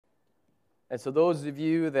And so those of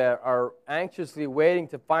you that are anxiously waiting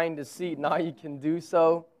to find a seat, now you can do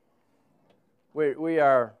so. We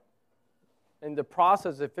are in the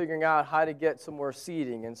process of figuring out how to get some more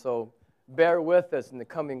seating, and so bear with us in the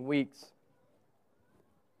coming weeks.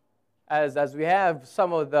 As we have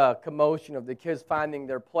some of the commotion of the kids finding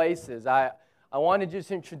their places, I want to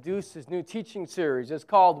just introduce this new teaching series. It's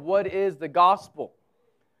called What is the Gospel?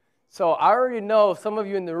 So I already know some of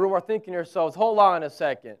you in the room are thinking to yourselves, hold on a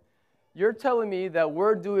second. You're telling me that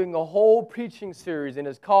we're doing a whole preaching series and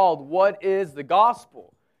it's called What is the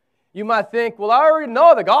Gospel? You might think, well, I already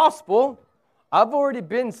know the gospel. I've already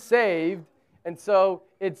been saved. And so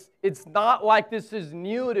it's not like this is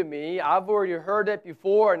new to me. I've already heard it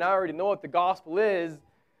before and I already know what the gospel is.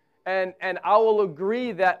 And I will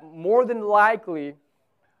agree that more than likely,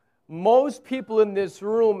 most people in this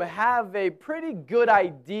room have a pretty good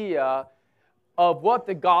idea of what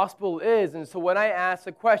the gospel is. And so when I ask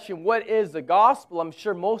the question, what is the gospel? I'm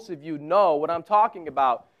sure most of you know what I'm talking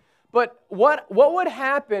about. But what would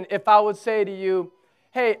happen if I would say to you,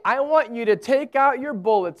 hey, I want you to take out your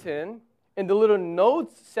bulletin in the little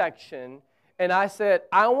notes section, and I said,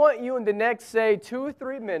 I want you in the next, say, 2 or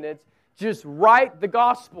 3 minutes, just write the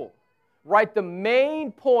gospel. Write the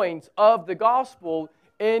main points of the gospel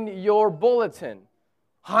in your bulletin.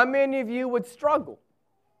 How many of you would struggle?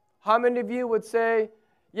 How many of you would say,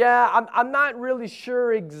 yeah, I'm not really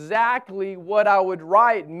sure exactly what I would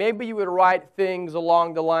write. Maybe you would write things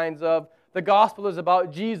along the lines of, the gospel is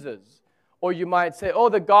about Jesus. Or you might say, oh,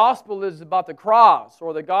 the gospel is about the cross.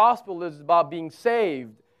 Or the gospel is about being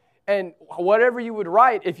saved. And whatever you would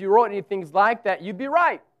write, if you wrote any things like that, you'd be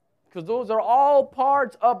right. Because those are all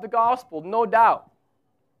parts of the gospel, no doubt.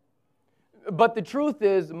 But the truth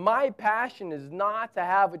is, my passion is not to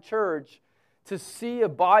have a church to see a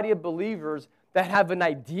body of believers that have an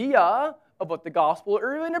idea of what the gospel,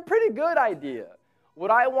 or even a pretty good idea. What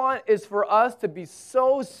I want is for us to be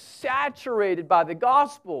so saturated by the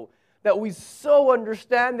gospel that we so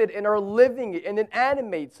understand it and are living it and it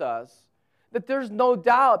animates us, that there's no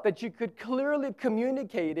doubt that you could clearly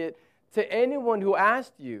communicate it to anyone who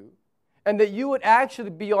asked you, and that you would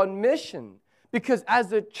actually be on mission. Because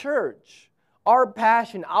as a church, our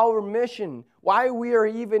passion, our mission, why we are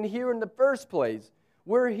even here in the first place,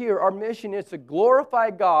 we're here. Our mission is to glorify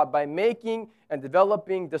God by making and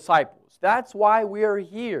developing disciples. That's why we are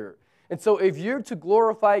here. And so if you're to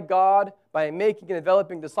glorify God by making and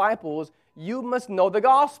developing disciples, you must know the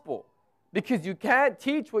gospel. Because you can't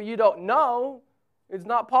teach what you don't know. It's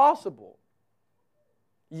not possible.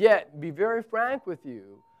 Yet, be very frank with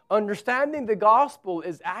you, understanding the gospel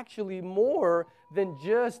is actually more than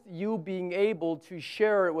just you being able to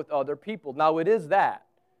share it with other people. Now, it is that,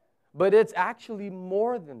 but it's actually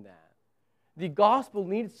more than that. The gospel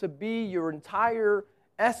needs to be your entire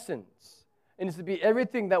essence. It needs to be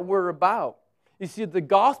everything that we're about. You see, the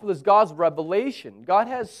gospel is God's revelation. God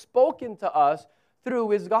has spoken to us through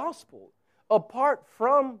His gospel. Apart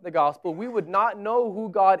from the gospel, we would not know who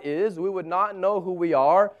God is. We would not know who we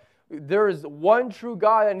are. There is one true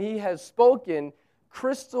God, and He has spoken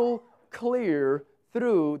crystal clear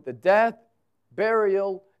through the death,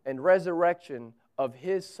 burial, and resurrection of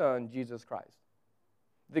His Son, Jesus Christ.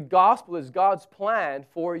 The gospel is God's plan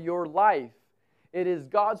for your life. It is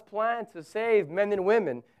God's plan to save men and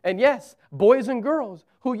women, and yes, boys and girls,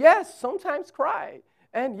 who, yes, sometimes cry,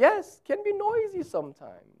 and yes, can be noisy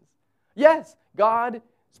sometimes. Yes, God's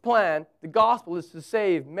plan, the gospel, is to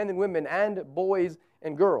save men and women and boys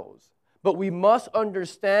and girls. But we must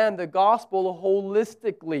understand the gospel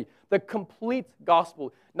holistically, the complete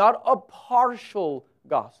gospel, not a partial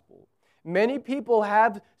gospel. Many people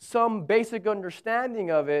have some basic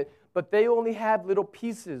understanding of it, but they only have little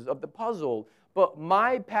pieces of the puzzle. But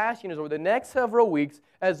my passion is over the next several weeks,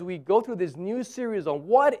 as we go through this new series on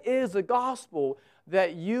what is the gospel,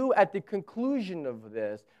 that you, at the conclusion of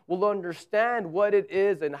this, will understand what it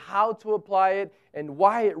is and how to apply it and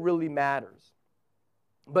why it really matters.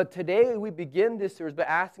 But today we begin this series by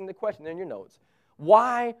asking the question in your notes,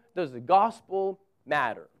 why does the gospel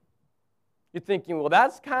matter? You're thinking, well,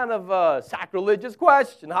 that's kind of a sacrilegious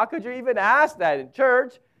question. How could you even ask that in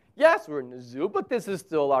church? Yes, we're in the zoo, but this is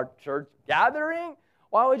still our church gathering.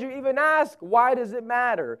 Why would you even ask, why does it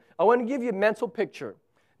matter? I want to give you a mental picture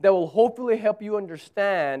that will hopefully help you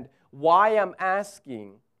understand why I'm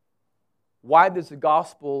asking, why does the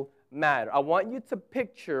gospel matter? I want you to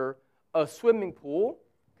picture a swimming pool,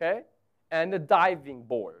 okay, and a diving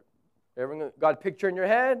board. Everyone got a picture in your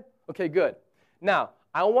head? Okay, good. Now,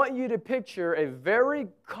 I want you to picture a very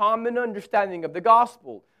common understanding of the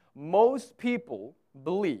gospel. Most people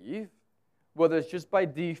believe whether it's just by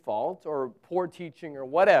default or poor teaching or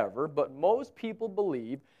whatever, but most people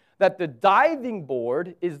believe that the diving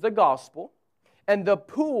board is the gospel and the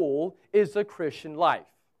pool is the Christian life.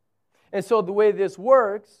 And so the way this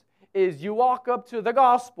works is you walk up to the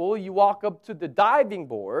gospel, you walk up to the diving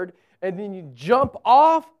board, and then you jump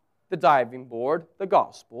off the diving board, the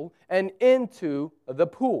gospel, and into the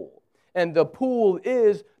pool. And the pool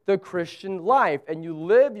is the Christian life. And you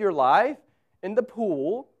live your life in the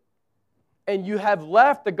pool, and you have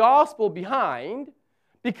left the gospel behind,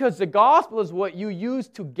 because the gospel is what you use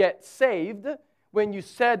to get saved when you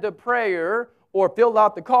said the prayer or filled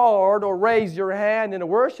out the card or raised your hand in a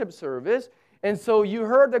worship service. And so you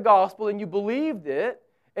heard the gospel and you believed it,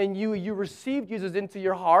 and you received Jesus into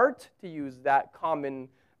your heart, to use that common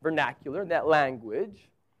vernacular, that language.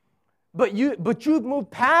 But you've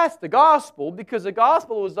moved past the gospel, because the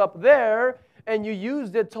gospel was up there and you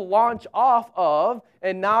used it to launch off of,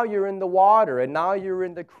 and now you're in the water, and now you're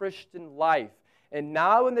in the Christian life. And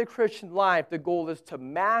now in the Christian life, the goal is to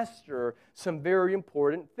master some very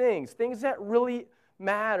important things that really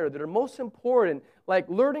matter, that are most important, like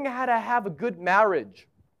learning how to have a good marriage,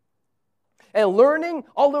 and learning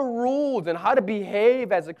all the rules and how to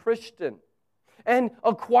behave as a Christian, and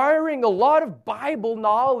acquiring a lot of Bible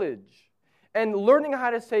knowledge, and learning how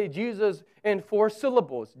to say Jesus in 4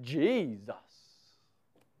 syllables, Jesus.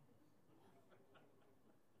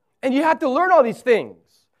 And you have to learn all these things.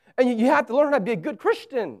 And you have to learn how to be a good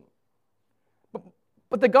Christian.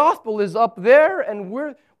 But the gospel is up there, and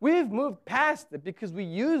we've moved past it because we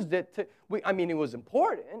used it to, it was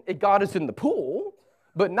important. It got us in the pool.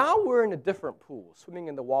 But now we're in a different pool, swimming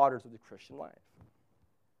in the waters of the Christian life.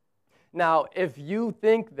 Now, if you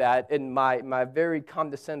think that in my very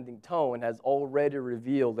condescending tone has already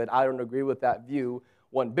revealed that I don't agree with that view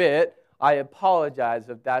one bit, I apologize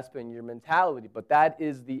if that's been your mentality. But that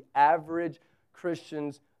is the average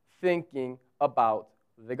Christian's thinking about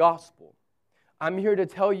the gospel. I'm here to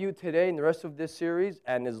tell you today in the rest of this series,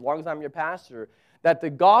 and as long as I'm your pastor, that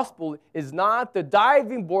the gospel is not the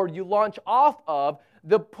diving board you launch off of.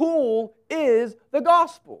 The pool is the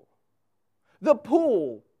gospel. The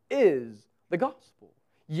pool is the gospel.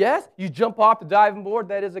 Yes, you jump off the diving board,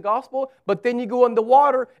 that is the gospel, but then you go in the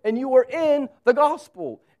water and you are in the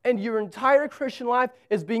gospel. And your entire Christian life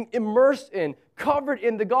is being immersed in, covered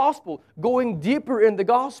in the gospel, going deeper in the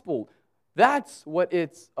gospel. That's what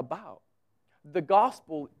it's about. The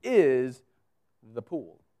gospel is the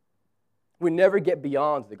pool. We never get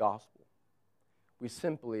beyond the gospel. We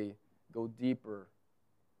simply go deeper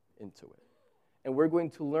into it. And we're going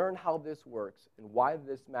to learn how this works and why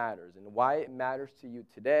this matters and why it matters to you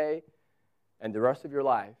today and the rest of your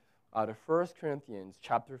life out of 1 Corinthians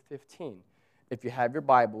chapter 15. If you have your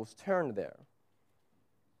Bibles, turn there.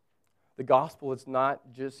 The gospel is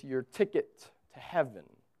not just your ticket to heaven.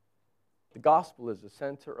 The gospel is the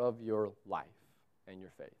center of your life and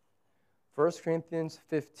your faith. 1 Corinthians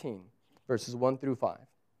 15, verses 1 through 5.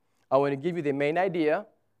 I want to give you the main idea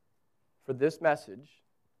for this message,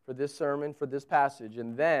 for this sermon, for this passage,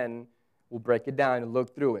 and then we'll break it down and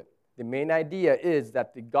look through it. The main idea is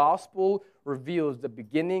that the gospel reveals the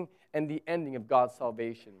beginning and the ending of God's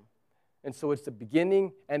salvation. And so it's the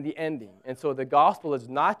beginning and the ending. And so the gospel is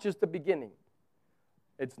not just the beginning.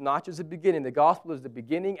 It's not just the beginning. The gospel is the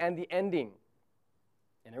beginning and the ending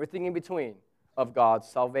and everything in between of God's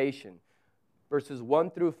salvation. Verses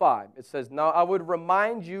 1 through 5, it says, "Now I would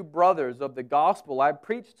remind you, brothers, of the gospel I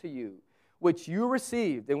preached to you, which you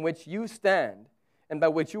received, in which you stand, and by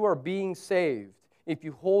which you are being saved, if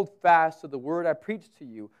you hold fast to the word I preached to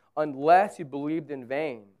you, unless you believed in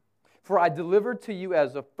vain. For I delivered to you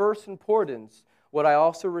as of first importance what I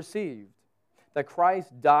also received, that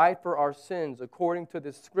Christ died for our sins according to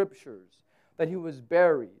the Scriptures, that he was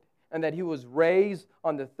buried, and that he was raised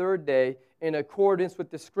on the third day in accordance with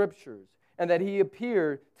the Scriptures, and that he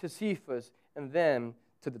appeared to Cephas and then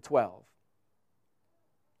to the 12.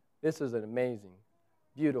 This is an amazing,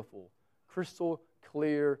 beautiful, crystal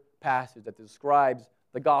clear passage that describes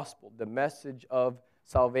the gospel, the message of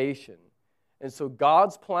salvation. And so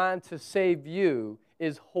God's plan to save you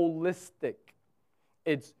is holistic.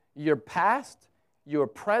 It's your past, your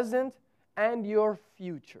present, and your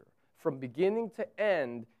future. From beginning to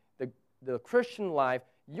end, the Christian life,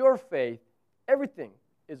 your faith, everything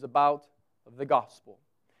is about the gospel.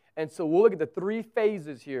 And so we'll look at the 3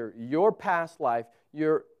 phases here. Your past life,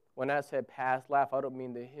 when I say past life, I don't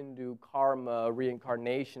mean the Hindu karma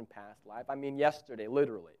reincarnation past life. I mean yesterday,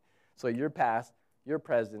 literally. So your past, your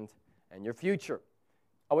present, and your future.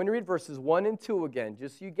 I want to read verses 1 and 2 again,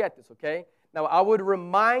 just so you get this, okay? Now, I would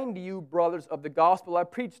remind you, brothers, of the gospel I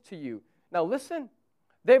preached to you. Now, listen.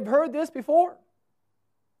 They've heard this before.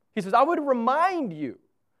 He says, I would remind you,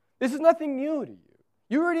 this is nothing new to you.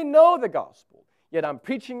 You already know the gospel, yet I'm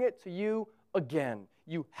preaching it to you again.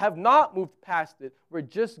 You have not moved past it. We're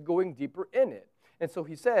just going deeper in it. And so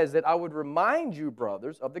he says that I would remind you,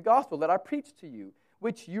 brothers, of the gospel that I preached to you,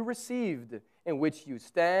 which you received, in which you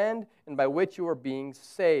stand, and by which you are being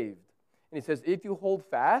saved. And he says, if you hold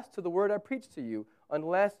fast to the word I preached to you,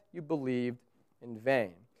 unless you believed in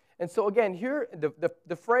vain. And so again, here,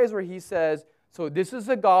 the phrase where he says, so this is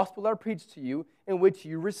the gospel I preached to you, in which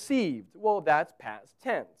you received. Well, that's past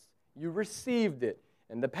tense. You received it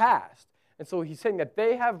in the past. And so he's saying that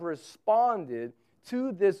they have responded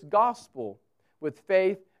to this gospel with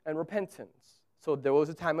faith and repentance. So there was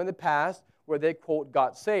a time in the past where they, quote,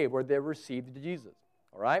 got saved, where they received Jesus.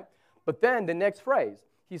 All right? But then the next phrase,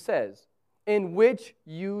 he says, in which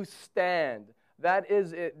you stand. That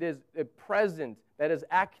is a present, that is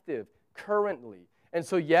active, currently. And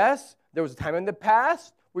so yes, there was a time in the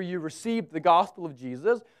past where you received the gospel of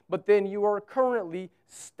Jesus, but then you are currently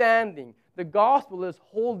standing. The gospel is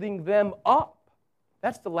holding them up.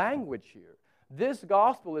 That's the language here. This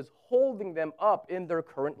gospel is holding them up in their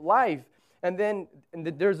current life. And then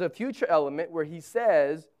there's a future element where he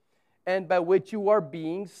says, and by which you are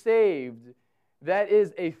being saved. That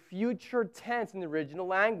is a future tense in the original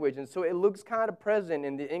language. And so it looks kind of present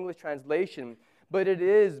in the English translation, but it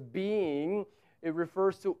is being, it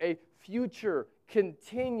refers to a future,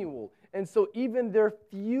 continual. And so even their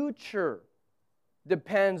future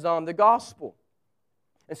depends on the gospel.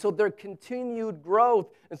 And so their continued growth,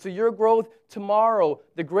 and so your growth tomorrow,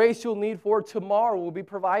 the grace you'll need for tomorrow will be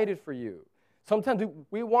provided for you. Sometimes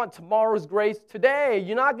we want tomorrow's grace today.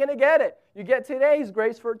 You're not going to get it. You get today's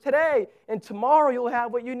grace for today, and tomorrow you'll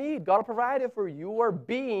have what you need. God will provide it for you. You are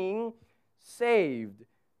being saved.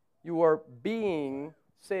 You are being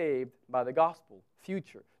saved by the gospel,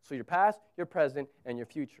 future. So your past, your present, and your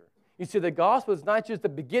future. You see, the gospel is not just the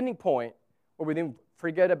beginning point where we then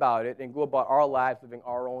forget about it and go about our lives living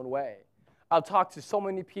our own way. I've talked to so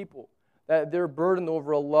many people that they're burdened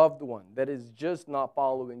over a loved one that is just not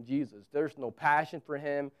following Jesus. There's no passion for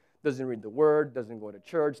him, doesn't read the word, doesn't go to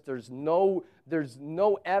church. There's no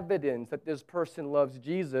evidence that this person loves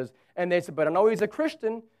Jesus. And they say, but I know he's a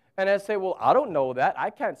Christian. And I say, well, I don't know that.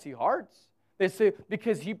 I can't see hearts. They say,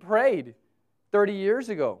 because he prayed 30 years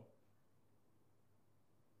ago.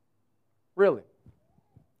 Really?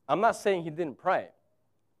 I'm not saying he didn't pray.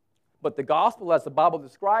 But the gospel, as the Bible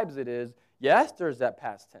describes it, is, yes, there's that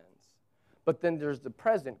past tense. But then there's the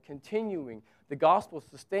present, continuing. The gospel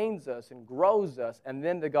sustains us and grows us, and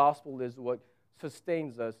then the gospel is what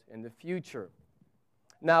sustains us in the future.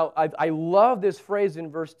 Now, I love this phrase in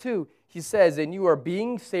verse 2. He says, and you are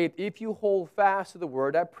being saved if you hold fast to the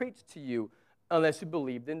word I preached to you, unless you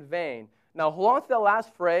believed in vain. Now, hold on to that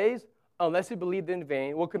last phrase, unless you believed in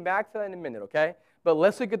vain. We'll come back to that in a minute, okay? But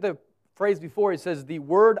let's look at the phrase before. It says, the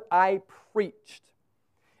word I preached.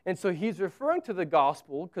 And so he's referring to the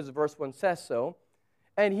gospel, because verse 1 says so,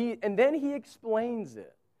 and then he explains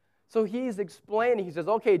it. So he's explaining, he says,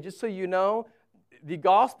 okay, just so you know, the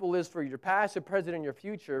gospel is for your past, your present, and your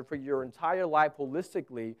future, for your entire life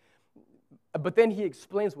holistically. But then he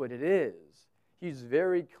explains what it is. He's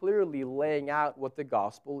very clearly laying out what the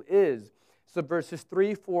gospel is. So verses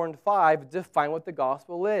 3, 4, and 5 define what the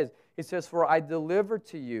gospel is. He says, for I delivered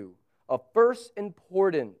to you of first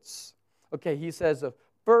importance. Okay, he says of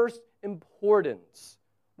first importance.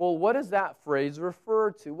 Well, what does that phrase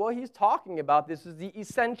refer to? Well, he's talking about this is the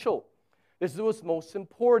essential. This is what's most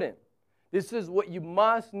important. This is what you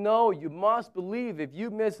must know, you must believe. If you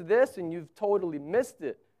miss this, and you've totally missed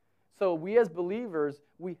it. So we as believers,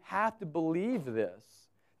 we have to believe this.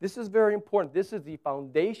 This is very important. This is the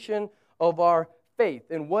foundation of our faith.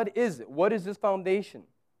 And what is it? What is this foundation?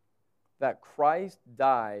 That Christ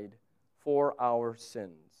died for our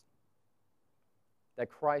sins. That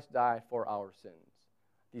Christ died for our sins.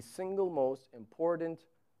 The single most important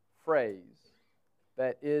phrase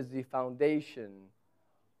that is the foundation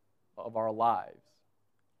of our lives.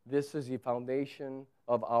 This is the foundation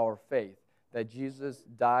of our faith, that Jesus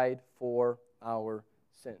died for our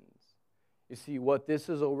sins. You see, what this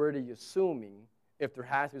is already assuming, if there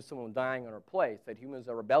has to be someone dying in our place, that humans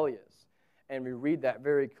are rebellious. And we read that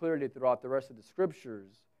very clearly throughout the rest of the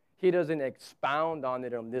scriptures. He doesn't expound on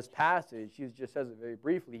it in this passage. He just says it very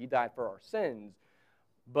briefly. He died for our sins.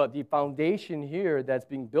 But the foundation here that's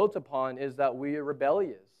being built upon is that we are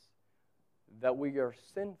rebellious, that we are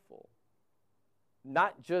sinful.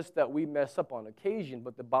 Not just that we mess up on occasion,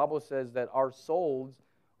 but the Bible says that our souls,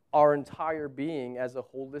 our entire being as a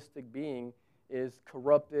holistic being, is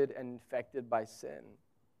corrupted and infected by sin.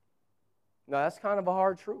 Now, that's kind of a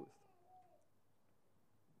hard truth.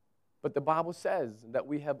 But the Bible says that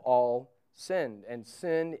we have all sinned, and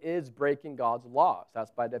sin is breaking God's laws.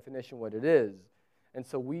 That's by definition what it is. And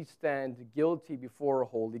so we stand guilty before a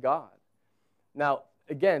holy God. Now,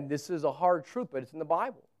 again, this is a hard truth, but it's in the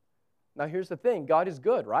Bible. Now, here's the thing. God is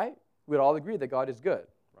good, right? We'd all agree that God is good,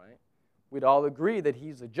 right? We'd all agree that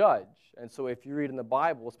he's a judge. And so if you read in the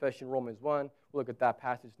Bible, especially in Romans 1, we'll look at that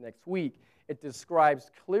passage next week, it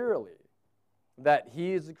describes clearly that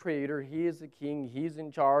he is the creator, he is the king, he's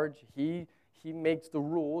in charge, he makes the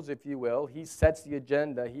rules, if you will. He sets the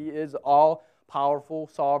agenda. He is all-powerful,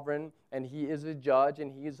 sovereign, and he is a judge,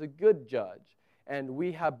 and he is a good judge. And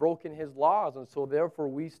we have broken his laws, and so therefore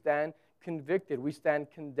we stand convicted. We stand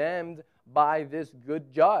condemned by this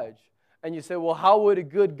good judge. And you say, well, how would a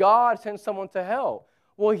good God send someone to hell?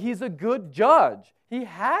 Well, he's a good judge. He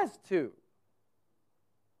has to.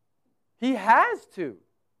 He has to.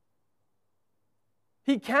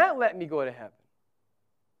 He can't let me go to heaven.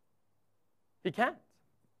 He can't.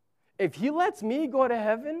 If he lets me go to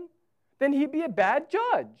heaven, then he'd be a bad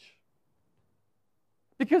judge.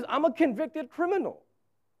 Because I'm a convicted criminal.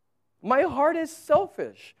 My heart is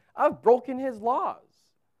selfish. I've broken his laws.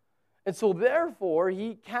 And so therefore,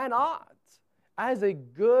 he cannot, as a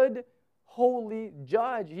good, holy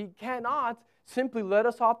judge, he cannot simply let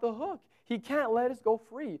us off the hook. He can't let us go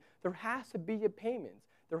free. There has to be a payment.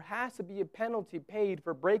 There has to be a penalty paid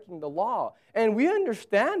for breaking the law. And we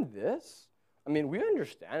understand this. I mean, we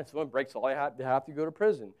understand if someone breaks the law, they have to go to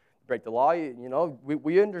prison. Break the law,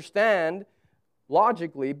 we understand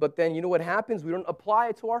logically, but then you know what happens? We don't apply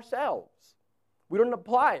it to ourselves. We don't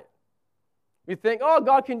apply it. We think, oh,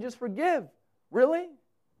 God can just forgive. Really?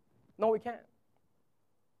 No, we can't.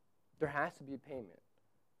 There has to be a payment.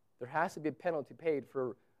 There has to be a penalty paid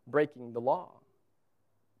for breaking the law.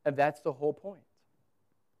 And that's the whole point.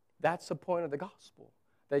 That's the point of the gospel,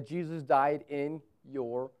 that Jesus died in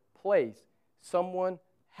your place. Someone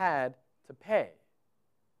had to pay.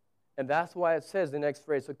 And that's why it says the next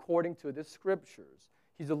phrase, according to the scriptures.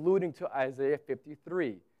 He's alluding to Isaiah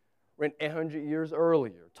 53, when 800 years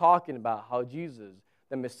earlier, talking about how Jesus,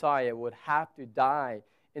 the Messiah, would have to die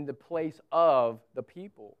in the place of the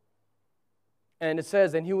people. And it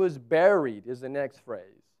says, and he was buried, is the next phrase.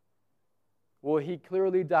 Well, he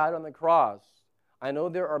clearly died on the cross. I know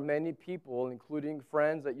there are many people, including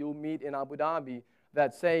friends that you'll meet in Abu Dhabi,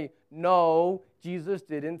 that say, no, Jesus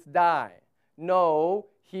didn't die. No,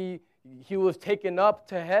 he was taken up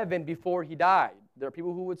to heaven before he died. There are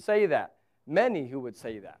people who would say that. Many who would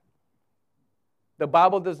say that. The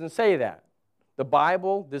Bible doesn't say that. The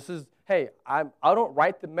Bible, I don't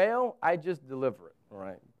write the mail, I just deliver it. All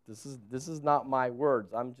right? This is not my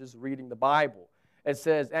words. I'm just reading the Bible. It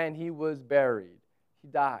says, and he was buried. He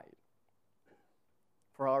died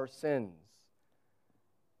for our sins.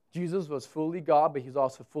 Jesus was fully God, but he's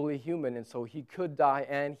also fully human, and so he could die,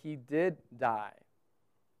 and he did die.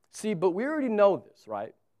 See, but we already know this,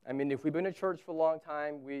 right? I mean, if we've been in church for a long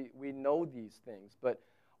time, we know these things, but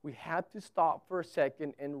we have to stop for a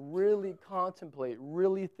second and really contemplate,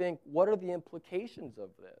 really think, what are the implications of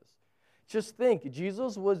this? Just think,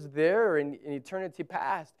 Jesus was there in eternity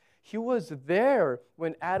past. He was there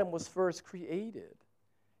when Adam was first created.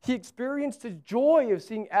 He experienced the joy of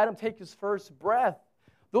seeing Adam take his first breath.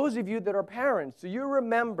 Those of you that are parents, do you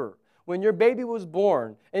remember when your baby was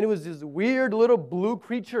born and it was this weird little blue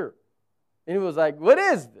creature? And it was like, what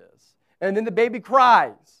is this? And then the baby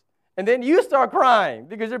cries. And then you start crying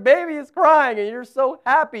because your baby is crying and you're so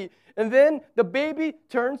happy. And then the baby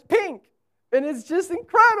turns pink. And it's just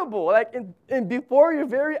incredible. Like, and before your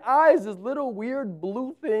very eyes, this little weird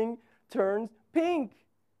blue thing turns pink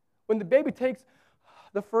when the baby takes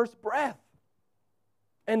the first breath.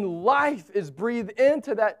 And life is breathed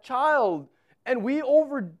into that child. And we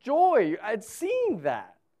overjoy at seeing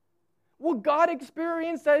that. Well, God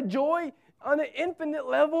experienced that joy on an infinite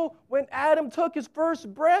level when Adam took his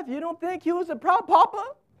first breath. You don't think he was a proud papa?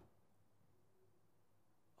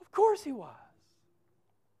 Of course he was.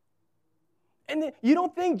 And you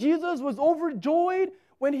don't think Jesus was overjoyed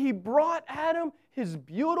when he brought Adam his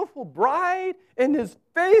beautiful bride and his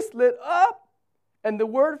face lit up? And the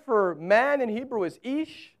word for man in Hebrew is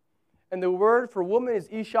ish, and the word for woman is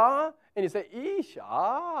isha, and you say,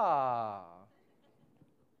 isha.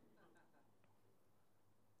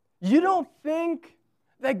 You don't think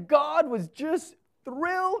that God was just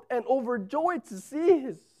thrilled and overjoyed to see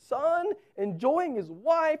his son enjoying his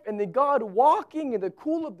wife, and then God walking in the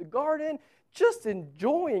cool of the garden, just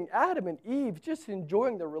enjoying Adam and Eve, just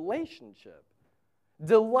enjoying the relationship,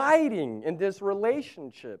 delighting in this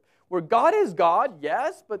relationship, where God is God,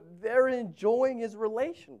 yes, but they're enjoying his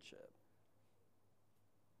relationship.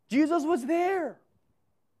 Jesus was there.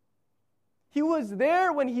 He was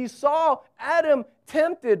there when he saw Adam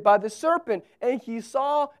tempted by the serpent, and he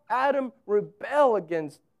saw Adam rebel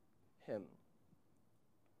against him.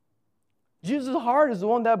 Jesus' heart is the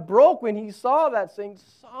one that broke when he saw that, saying,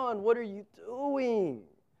 "Son, what are you doing?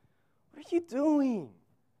 What are you doing?"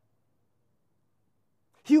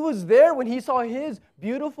 He was there when he saw his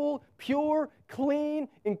beautiful, pure, clean,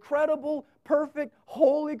 incredible, perfect,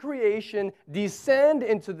 holy creation descend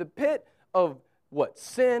into the pit of what?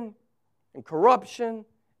 Sin and corruption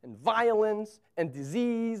and violence and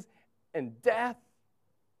disease and death.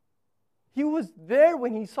 He was there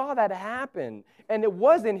when he saw that happen. And it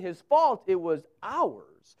wasn't his fault, it was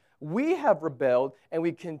ours. We have rebelled, and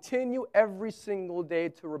we continue every single day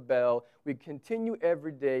to rebel. We continue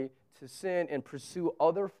every day to sin and pursue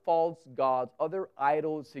other false gods, other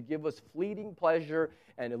idols to give us fleeting pleasure,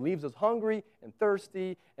 and it leaves us hungry and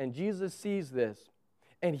thirsty. And Jesus sees this,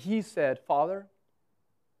 and he said, "Father,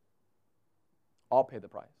 I'll pay the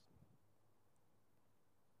price.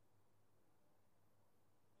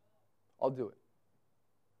 I'll do it."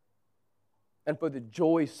 And for the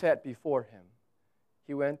joy set before him,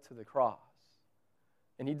 he went to the cross,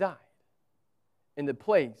 and he died in the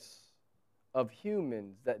place of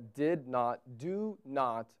humans that do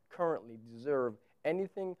not currently deserve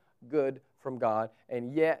anything good from God.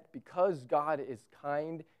 And yet, because God is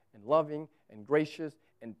kind and loving and gracious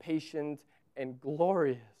and patient and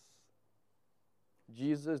glorious,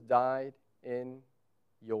 Jesus died in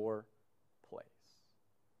your place.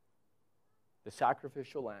 The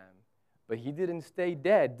sacrificial lamb. But he didn't stay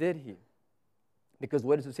dead, did he? Because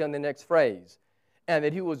what does it say on the next phrase? And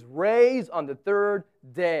that he was raised on the third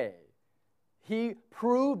day. He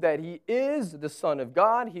proved that he is the Son of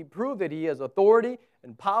God. He proved that he has authority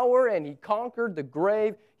and power, and he conquered the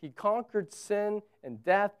grave. He conquered sin and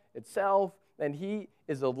death itself, and he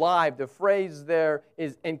is alive. The phrase there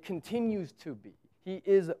is, and continues to be. He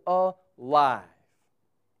is alive.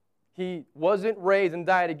 He wasn't raised and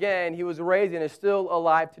died again. He was raised and is still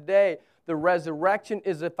alive today. The resurrection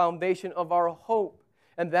is the foundation of our hope.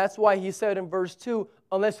 And that's why he said in verse 2,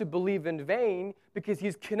 unless you believe in vain, because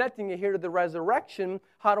he's connecting it here to the resurrection.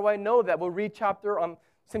 How do I know that? We'll read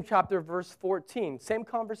same chapter, verse 14. Same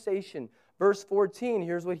conversation. Verse 14,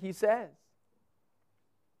 here's what he says.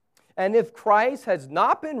 And if Christ has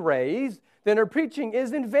not been raised, then our preaching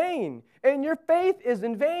is in vain, and your faith is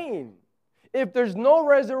in vain. If there's no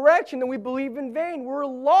resurrection, then we believe in vain. We're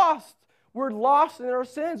lost. We're lost in our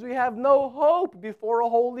sins. We have no hope before a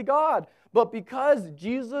holy God. But because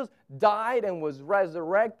Jesus died and was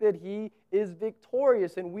resurrected, he is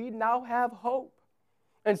victorious, and we now have hope.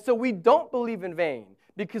 And so we don't believe in vain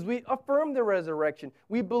because we affirm the resurrection.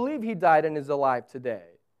 We believe he died and is alive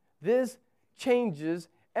today. This changes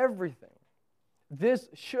everything. This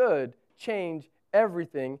should change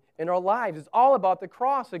everything in our lives. It's all about the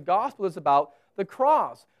cross. The gospel is about the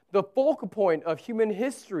cross. The focal point of human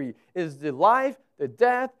history is the life, the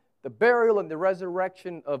death, the burial, and the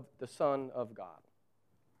resurrection of the Son of God.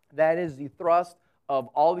 That is the thrust of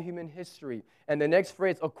all human history. And the next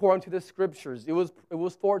phrase, according to the Scriptures, it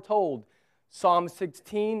was foretold. Psalm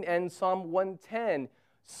 16 and Psalm 110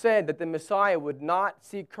 said that the Messiah would not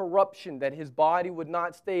see corruption, that his body would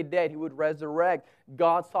not stay dead, he would resurrect.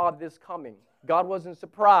 God saw this coming. God wasn't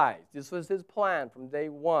surprised. This was his plan from day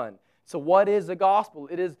one. So what is the gospel?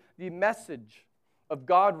 It is the message of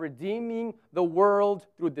God redeeming the world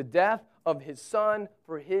through the death of his Son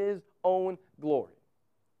for his own glory.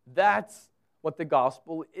 That's what the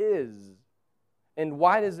gospel is. And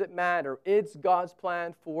why does it matter? It's God's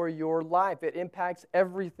plan for your life. It impacts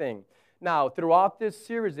everything. Now, throughout this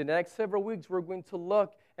series, in the next several weeks, we're going to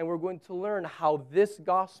look and we're going to learn how this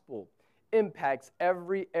gospel impacts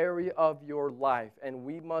every area of your life. And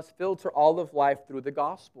we must filter all of life through the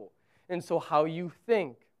gospel. And so how you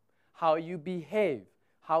think, how you behave,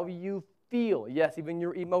 how you feel, yes, even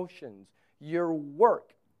your emotions, your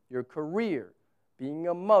work, your career, being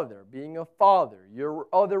a mother, being a father, your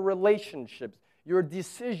other relationships, your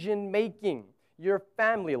decision-making, your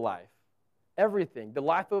family life, everything. The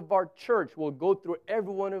life of our church will go through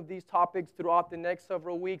every one of these topics throughout the next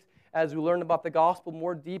several weeks as we learn about the gospel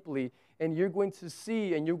more deeply. And you're going to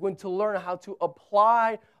see and you're going to learn how to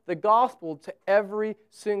apply the gospel to every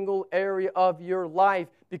single area of your life.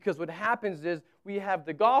 Because what happens is we have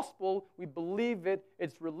the gospel, we believe it,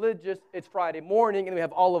 it's religious, it's Friday morning, and we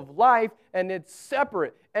have all of life, and it's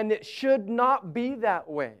separate. And it should not be that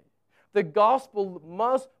way. The gospel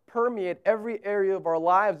must permeate every area of our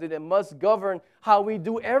lives, and it must govern how we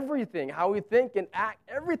do everything, how we think and act.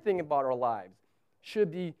 Everything about our lives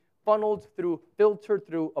should be funneled through, filtered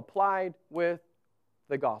through, applied with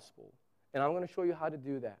the gospel. And I'm going to show you how to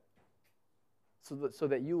do that so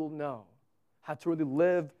that you will know how to really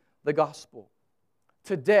live the gospel.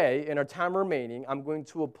 Today, in our time remaining, I'm going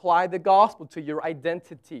to apply the gospel to your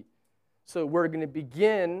identity. So we're going to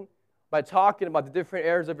begin by talking about the different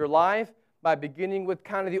areas of your life, by beginning with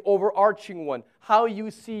kind of the overarching one, how you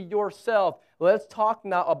see yourself. Let's talk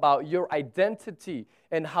now about your identity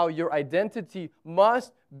and how your identity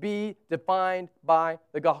must be defined by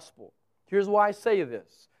the gospel. Here's why I say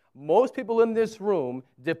this. Most people in this room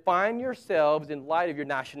define yourselves in light of your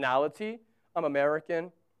nationality. I'm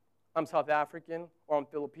American, I'm South African, or I'm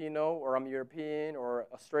Filipino, or I'm European, or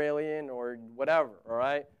Australian, or whatever, all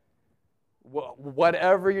right?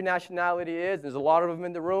 Whatever your nationality is, there's a lot of them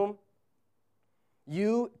in the room.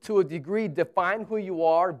 You, to a degree, define who you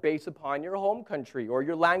are based upon your home country or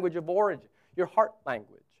your language of origin, your heart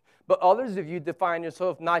language. But others of you define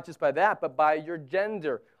yourself not just by that, but by your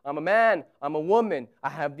gender. I'm a man, I'm a woman, I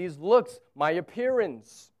have these looks, my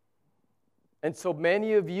appearance. And so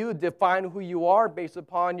many of you define who you are based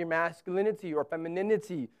upon your masculinity or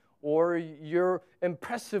femininity or your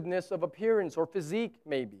impressiveness of appearance or physique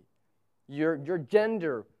maybe. Your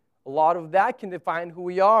gender. A lot of that can define who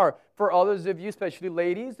we are. For others of you, especially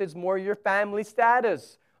ladies, it's more your family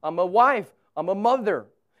status. I'm a wife. I'm a mother.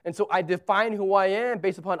 And so I define who I am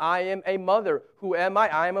based upon I am a mother. Who am I?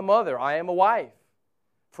 I am a mother. I am a wife.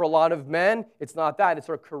 For a lot of men, it's not that. It's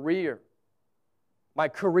our career. My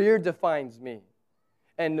career defines me.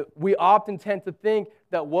 And we often tend to think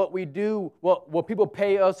that what we do, what people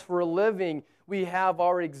pay us for a living, we have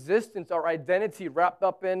our existence, our identity wrapped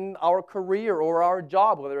up in our career or our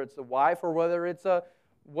job, whether it's a wife or whether it's a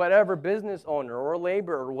whatever business owner or a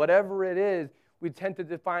laborer or whatever it is. We tend to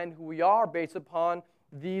define who we are based upon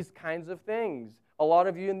these kinds of things. A lot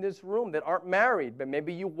of you in this room that aren't married, but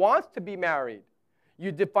maybe you want to be married.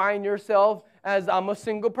 You define yourself as I'm a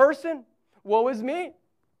single person. Woe is me.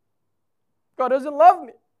 God doesn't love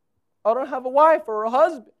me. I don't have a wife or a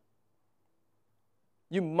husband.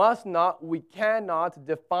 You must not, we cannot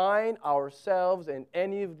define ourselves in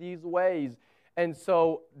any of these ways. And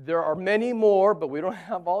so there are many more, but we don't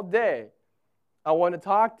have all day. I want to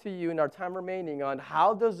talk to you in our time remaining on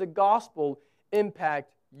how does the gospel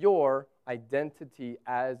impact your identity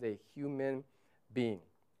as a human being.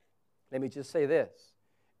 Let me just say this.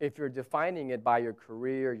 If you're defining it by your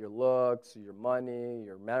career, your looks, your money,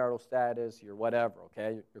 your marital status, your whatever,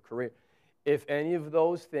 okay, your career, if any of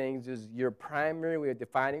those things is your primary way of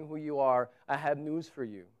defining who you are, I have news for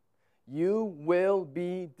you. You will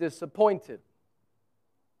be disappointed.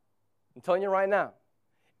 I'm telling you right now.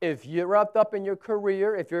 If you're wrapped up in your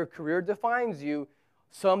career, if your career defines you,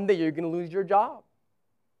 someday you're going to lose your job.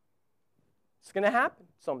 It's going to happen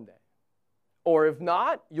someday. Or if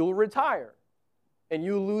not, you'll retire and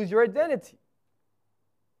you lose your identity.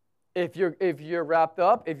 If you're wrapped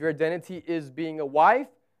up, if your identity is being a wife,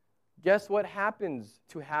 guess what happens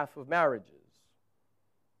to half of marriages?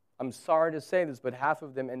 I'm sorry to say this, but half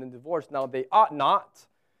of them end in divorce. Now, they ought not.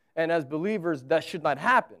 And as believers, that should not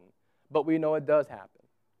happen. But we know it does happen.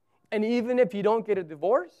 And even if you don't get a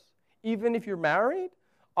divorce, even if you're married,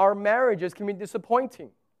 our marriages can be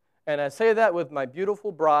disappointing. And I say that with my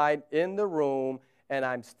beautiful bride in the room, and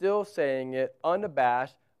I'm still saying it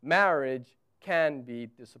unabashed, marriage can be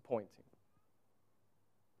disappointing.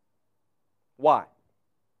 Why?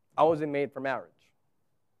 I wasn't made for marriage.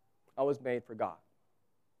 I was made for God.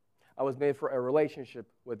 I was made for a relationship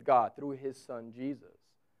with God through His Son, Jesus,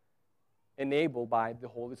 enabled by the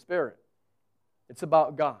Holy Spirit. It's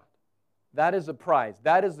about God. That is the prize.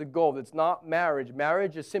 That is the goal. It's not marriage.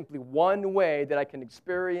 Marriage is simply one way that I can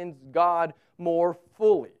experience God more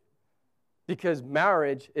fully, because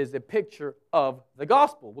marriage is a picture of the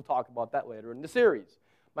gospel. We'll talk about that later in the series.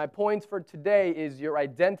 My points for today is your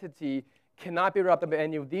identity cannot be wrapped up in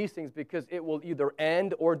any of these things because it will either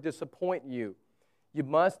end or disappoint you. You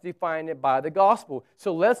must define it by the gospel.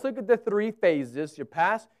 So let's look at the three phases, your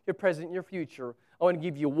past, your present, your future. I want to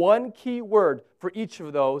give you one key word for each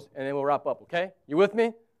of those, and then we'll wrap up, okay? You with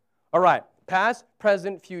me? All right, past,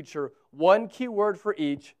 present, future, one key word for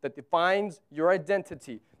each that defines your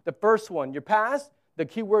identity. The first one, your past, the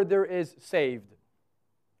key word there is saved.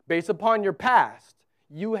 Based upon your past,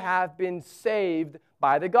 you have been saved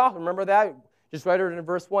by the gospel. Remember that? Just write it in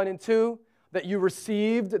verse 1 and 2, that you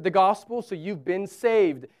received the gospel, so you've been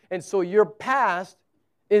saved. And so your past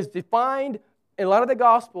is defined in light of the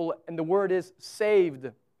gospel, and the word is saved.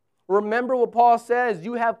 Remember what Paul says,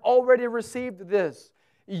 you have already received this.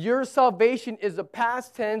 Your salvation is a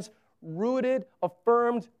past tense, rooted,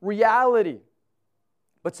 affirmed reality.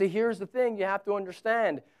 But see, here's the thing you have to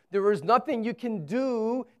understand. There is nothing you can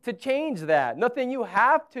do to change that. Nothing you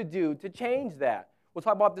have to do to change that. We'll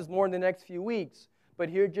talk about this more in the next few weeks, but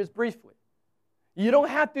here just briefly. You don't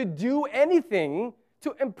have to do anything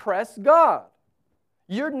to impress God.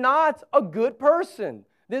 You're not a good person.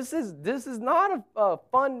 This is not a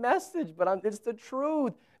fun message, but it's the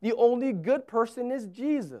truth. The only good person is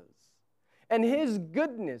Jesus. And His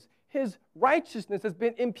goodness, His righteousness has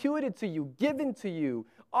been imputed to you, given to you.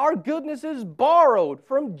 Our goodness is borrowed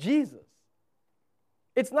from Jesus.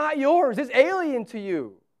 It's not yours. It's alien to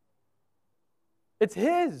you. It's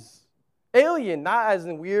His. Alien, not as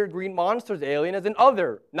in weird green monsters, alien as in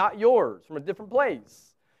other, not yours, from a different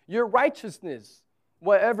place. Your righteousness,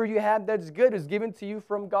 whatever you have that's good, is given to you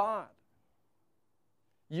from God.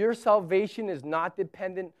 Your salvation is not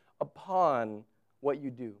dependent upon what you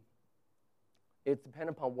do. It's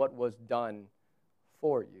dependent upon what was done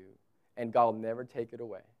for you, and God will never take it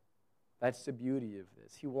away. That's the beauty of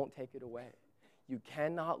this. He won't take it away. You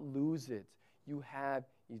cannot lose it. You have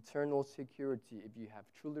eternal security if you have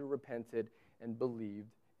truly repented and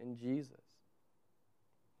believed in Jesus.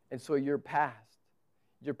 And so your past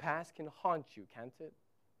can haunt you, can't it?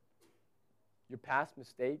 Your past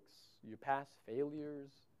mistakes, your past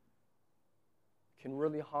failures can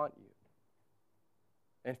really haunt you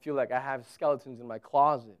and feel like I have skeletons in my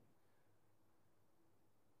closet.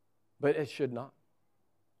 But it should not.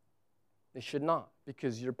 It should not,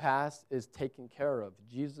 because your past is taken care of.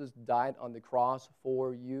 Jesus died on the cross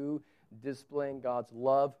for you, displaying God's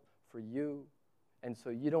love for you. And so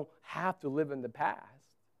you don't have to live in the past.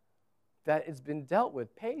 That it's been dealt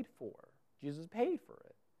with, paid for. Jesus paid for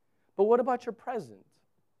it. But what about your present?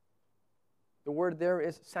 The word there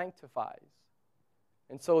is sanctifies.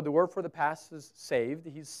 And so the word for the past is saved.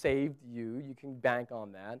 He's saved you. You can bank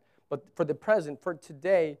on that. But for the present, for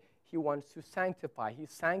today, He wants to sanctify. He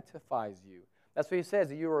sanctifies you. That's what He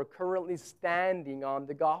says. You are currently standing on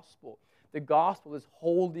the gospel. The gospel is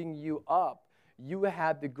holding you up. You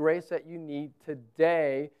have the grace that you need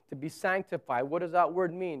today to be sanctified. What does that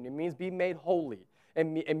word mean? It means being made holy.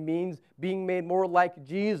 It means being made more like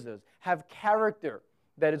Jesus. Have character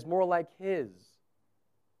that is more like His.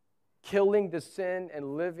 Killing the sin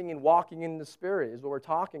and living and walking in the Spirit is what we're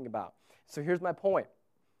talking about. So here's my point.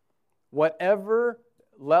 Whatever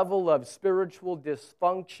level of spiritual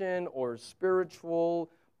dysfunction or spiritual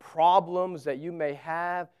problems that you may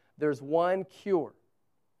have, there's one cure.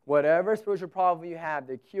 Whatever spiritual problem you have,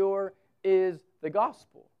 the cure is the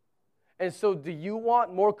gospel. And so do you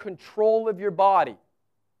want more control of your body?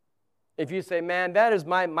 If you say, man, that is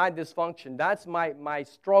my dysfunction, that's my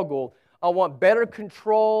struggle, I want better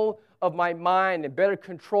control of my mind and better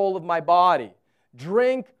control of my body,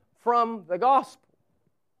 drink from the gospel.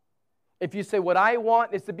 If you say, what I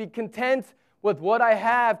want is to be content with what I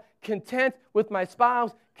have, content with my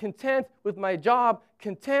spouse, content with my job,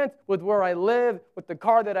 content with where I live, with the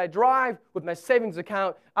car that I drive, with my savings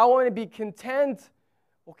account, I want to be content,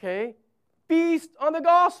 okay? Feast on the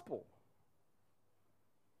gospel.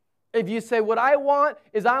 If you say, what I want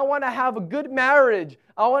is I want to have a good marriage,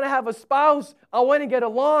 I want to have a spouse, I want to get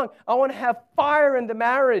along, I want to have fire in the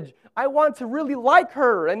marriage, I want to really like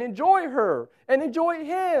her and enjoy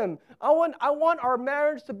him. I want our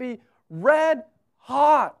marriage to be red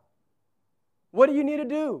hot. What do you need to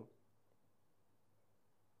do?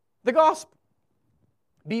 The gospel.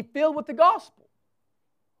 Be filled with the gospel.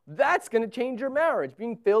 That's going to change your marriage,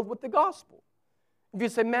 being filled with the gospel. If you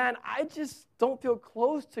say, man, I just don't feel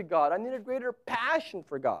close to God, I need a greater passion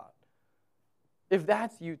for God. If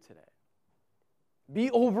that's you today, be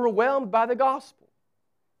overwhelmed by the gospel.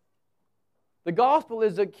 The gospel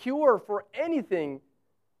is a cure for anything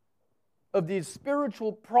of these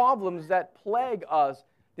spiritual problems that plague us.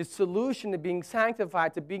 The solution to being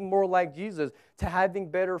sanctified, to being more like Jesus, to having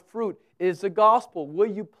better fruit is the gospel. Will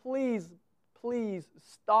you please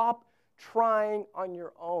stop trying on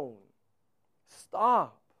your own?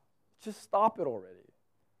 Stop. Just stop it already.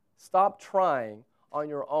 Stop trying on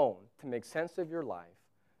your own to make sense of your life.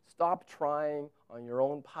 Stop trying on your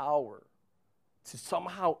own power to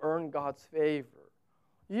somehow earn God's favor.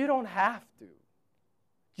 You don't have to.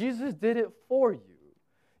 Jesus did it for you.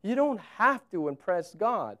 You don't have to impress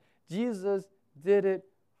God. Jesus did it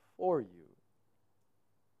for you.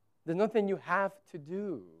 There's nothing you have to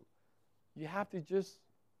do. You have to just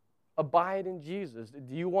abide in Jesus.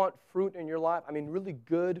 Do you want fruit in your life? I mean, really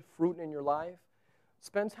good fruit in your life?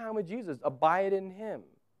 Spend time with Jesus. Abide in Him.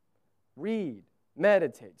 Read,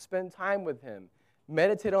 meditate, spend time with Him.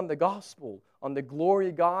 Meditate on the gospel, on the glory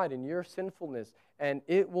of God and your sinfulness, and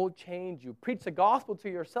it will change you. Preach the gospel to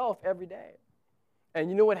yourself every day. And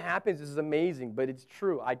you know what happens? This is amazing, but it's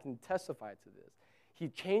true. I can testify to this. He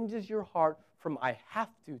changes your heart from I have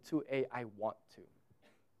to a I want to.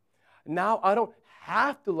 Now I don't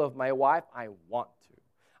have to love my wife, I want to.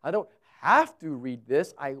 I don't have to read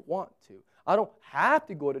this, I want to. I don't have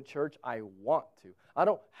to go to church, I want to. I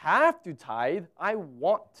don't have to tithe, I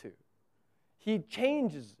want to. He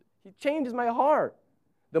changes my heart.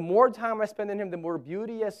 The more time I spend in Him, the more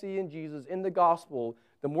beauty I see in Jesus, in the gospel,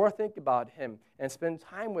 the more I think about Him and spend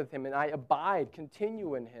time with Him, and I abide,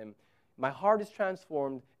 continue in Him. My heart is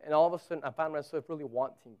transformed, and all of a sudden I find myself really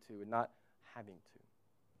wanting to and not having to.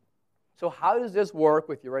 So how does this work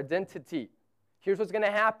with your identity? Here's what's going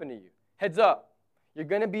to happen to you. Heads up. You're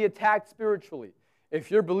going to be attacked spiritually.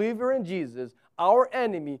 If you're a believer in Jesus, our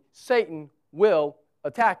enemy, Satan, will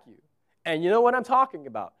attack you. And you know what I'm talking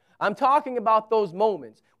about? I'm talking about those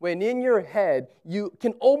moments when in your head you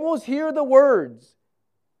can almost hear the words,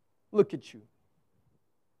 look at you.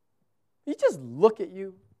 You just look at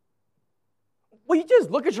you. Well, you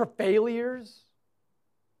just look at your failures.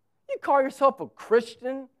 You call yourself a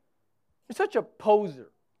Christian. You're such a poser.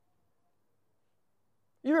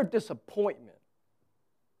 You're a disappointment.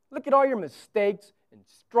 Look at all your mistakes and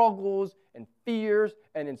struggles and fears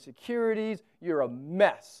and insecurities. You're a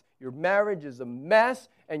mess. Your marriage is a mess,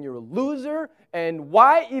 and you're a loser. And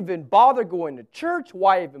why even bother going to church?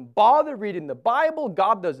 Why even bother reading the Bible?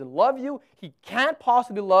 God doesn't love you. He can't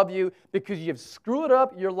possibly love you because you've screwed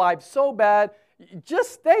up your life so bad.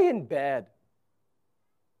 Just stay in bed.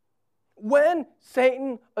 When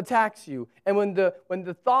Satan attacks you, and when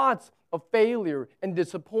the thoughts of failure and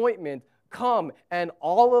disappointment come, and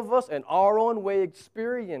all of us in our own way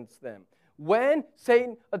experience them, when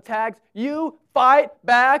Satan attacks, you fight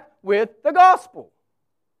back with the gospel.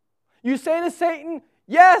 You say to Satan,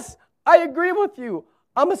 yes, I agree with you.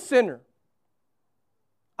 I'm a sinner.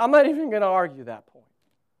 I'm not even going to argue that point.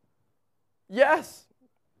 Yes,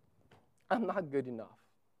 I'm not good enough.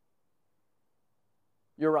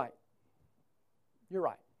 You're right. You're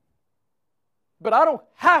right. But I don't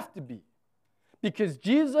have to be, because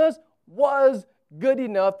Jesus was good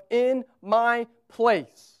enough in my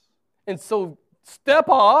place. And so step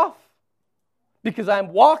off, because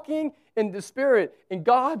I'm walking in the Spirit and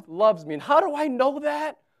God loves me. And how do I know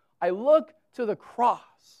that? I look to the cross.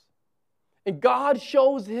 And God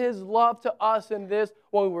shows His love to us in this: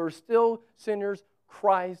 when we were still sinners,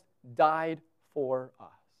 Christ died for us.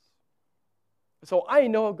 So I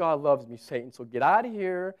know God loves me, Satan. So get out of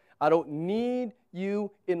here. I don't need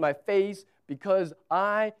you in my face, because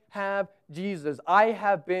I have Jesus. I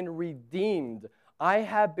have been redeemed. I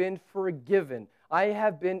have been forgiven. I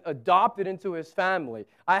have been adopted into His family.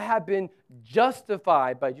 I have been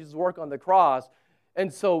justified by Jesus' work on the cross.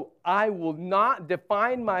 And so I will not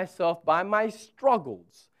define myself by my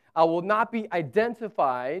struggles. I will not be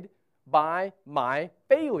identified by my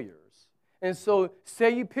failures. And so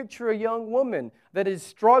say you picture a young woman that is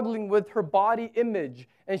struggling with her body image,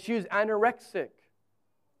 and she's anorexic.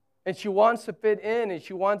 And she wants to fit in,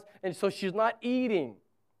 and so she's not eating.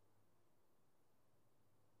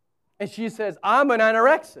 And she says, I'm an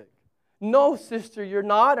anorexic. No, sister, you're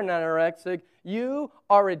not an anorexic. You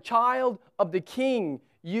are a child of the King.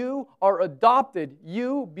 You are adopted.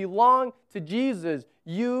 You belong to Jesus.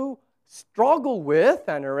 You struggle with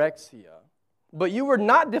anorexia, but you were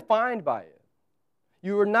not defined by it.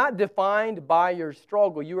 You were not defined by your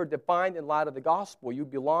struggle. You are defined in light of the gospel. You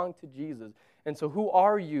belong to Jesus. And so who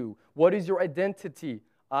are you? What is your identity?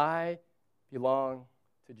 I belong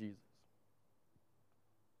to Jesus.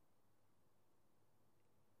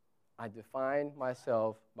 I define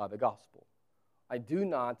myself by the gospel. I do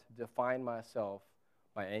not define myself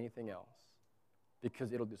by anything else,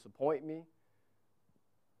 because it'll disappoint me,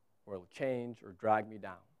 or it'll change or drag me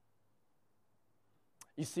down.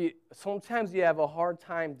 You see, sometimes you have a hard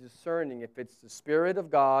time discerning if it's the Spirit of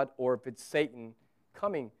God or if it's Satan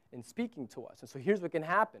coming and speaking to us. And so here's what can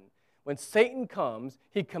happen. When Satan comes,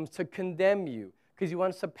 he comes to condemn you, because he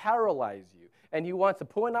wants to paralyze you. And he wants to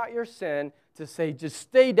point out your sin to say, just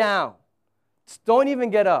stay down. Just don't even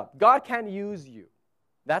get up. God can't use you.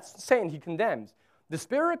 That's Satan. He condemns. The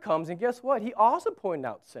Spirit comes, and guess what? He also points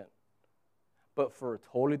out sin, but for a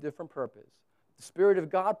totally different purpose. The Spirit of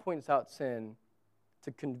God points out sin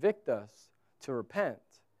to convict us, to repent.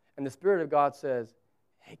 And the Spirit of God says,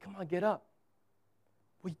 hey, come on, get up.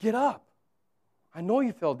 Well, get up. I know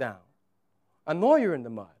you fell down. I know you're in the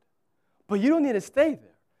mud, but you don't need to stay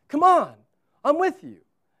there. Come on, I'm with you.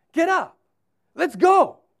 Get up. Let's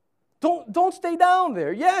go. Don't stay down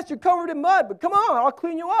there. Yes, you're covered in mud, but come on, I'll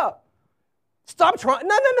clean you up. Stop trying.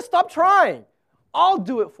 No, stop trying. I'll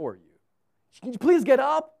do it for you. Can you please get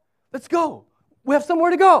up? Let's go. We have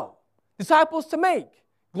somewhere to go. Disciples to make.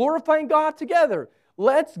 Glorifying God together.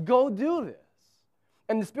 Let's go do this.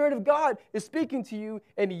 And the Spirit of God is speaking to you,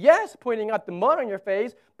 and yes, pointing out the mud on your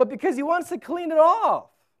face, but because He wants to clean it off.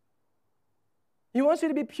 He wants you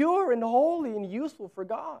to be pure and holy and useful for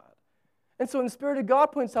God. And so when the Spirit of God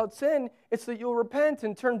points out sin, it's that you'll repent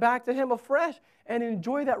and turn back to Him afresh and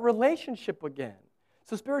enjoy that relationship again.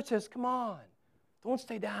 So Spirit says, come on, don't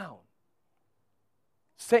stay down.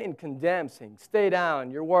 Satan condemns, saying, stay down,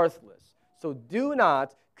 you're worthless. So do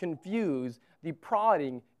not confuse the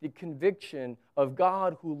prodding, the conviction of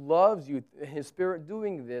God who loves you, His Spirit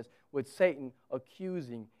doing this, with Satan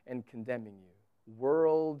accusing and condemning you.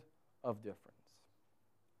 World of difference.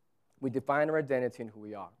 We define our identity and who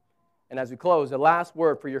we are. And as we close, the last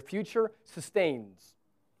word for your future, sustains.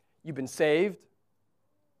 You've been saved,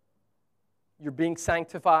 you're being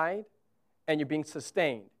sanctified, and you're being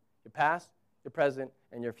sustained. Your past, your present,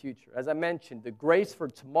 and your future. As I mentioned, the grace for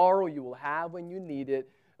tomorrow you will have when you need it,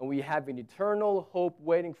 and we have an eternal hope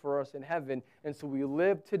waiting for us in heaven, and so we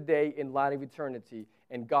live today in light of eternity,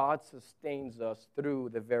 and God sustains us through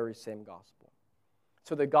the very same gospel.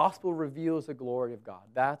 So the gospel reveals the glory of God.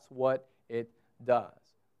 That's what it does.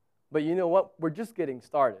 But you know what? We're just getting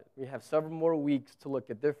started. We have several more weeks to look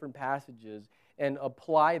at different passages and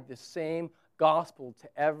apply the same gospel to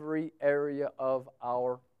every area of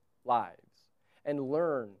our lives and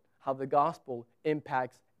learn how the gospel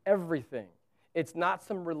impacts everything. It's not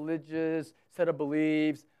some religious set of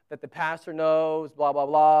beliefs that the pastor knows, blah, blah,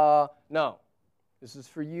 blah. No. This is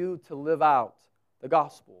for you to live out the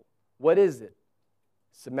gospel. What is it?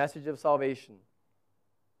 It's the message of salvation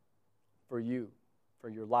for you, for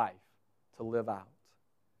your life to live out.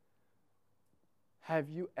 Have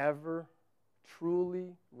you ever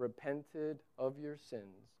truly repented of your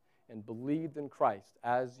sins and believed in Christ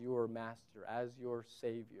as your master, as your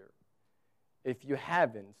Savior? If you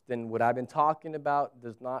haven't, then what I've been talking about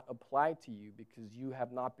does not apply to you because you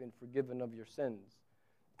have not been forgiven of your sins.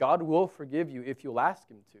 God will forgive you if you'll ask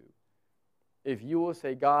Him to. If you will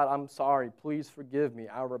say, God, I'm sorry, please forgive me.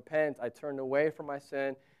 I repent, I turn away from my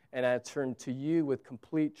sin, and I turn to you with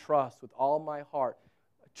complete trust, with all my heart,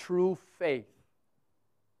 true faith.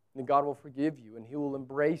 And God will forgive you, and He will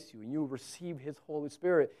embrace you, and you will receive His Holy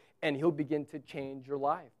Spirit, and He'll begin to change your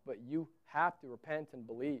life. But you have to repent and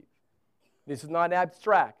believe. This is not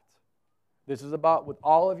abstract. This is about, with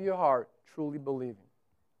all of your heart, truly believing.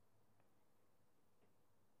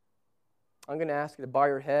 I'm going to ask you to bow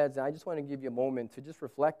your heads, and I just want to give you a moment to just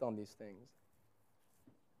reflect on these things.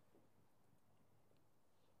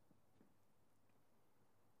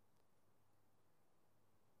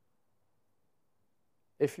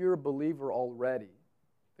 If you're a believer already,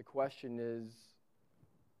 the question is,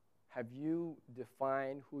 have you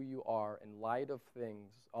defined who you are in light of things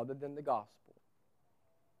other than the gospel?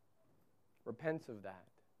 Repent of that.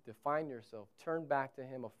 Define yourself. Turn back to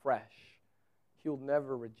Him afresh. He'll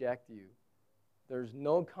never reject you. There's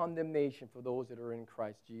no condemnation for those that are in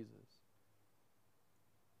Christ Jesus.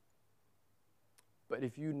 But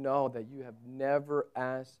if you know that you have never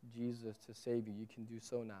asked Jesus to save you, you can do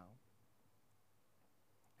so now.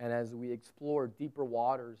 And as we explore deeper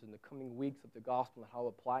waters in the coming weeks of the gospel and how to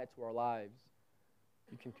apply it to our lives,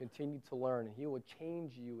 you can continue to learn, and He will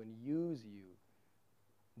change you and use you.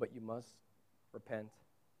 But you must repent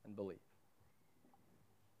and believe.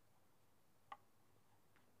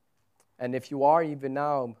 And if you are even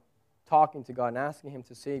now talking to God and asking Him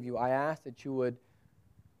to save you, I ask that you would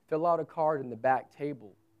fill out a card in the back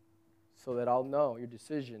table so that I'll know your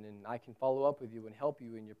decision and I can follow up with you and help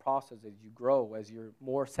you in your process as you grow, as you're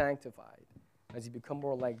more sanctified, as you become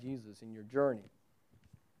more like Jesus in your journey.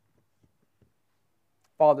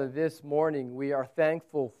 Father, this morning we are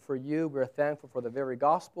thankful for you. We are thankful for the very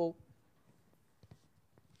gospel.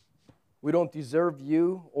 We don't deserve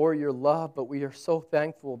you or your love, but we are so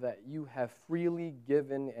thankful that you have freely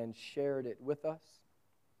given and shared it with us.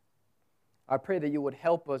 I pray that you would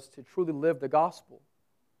help us to truly live the gospel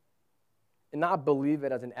and not believe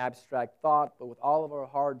it as an abstract thought, but with all of our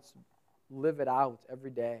hearts, live it out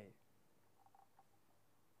every day.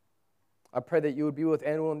 I pray that you would be with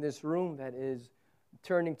anyone in this room that is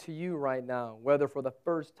turning to you right now, whether for the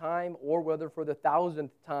first time or whether for the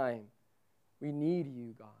 1,000th time. We need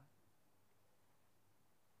you, God.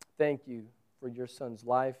 Thank you for your Son's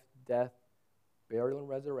life, death, burial, and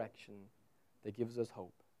resurrection that gives us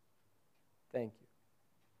hope. Thank you.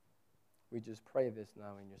 We just pray this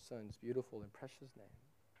now in your Son's beautiful and precious name.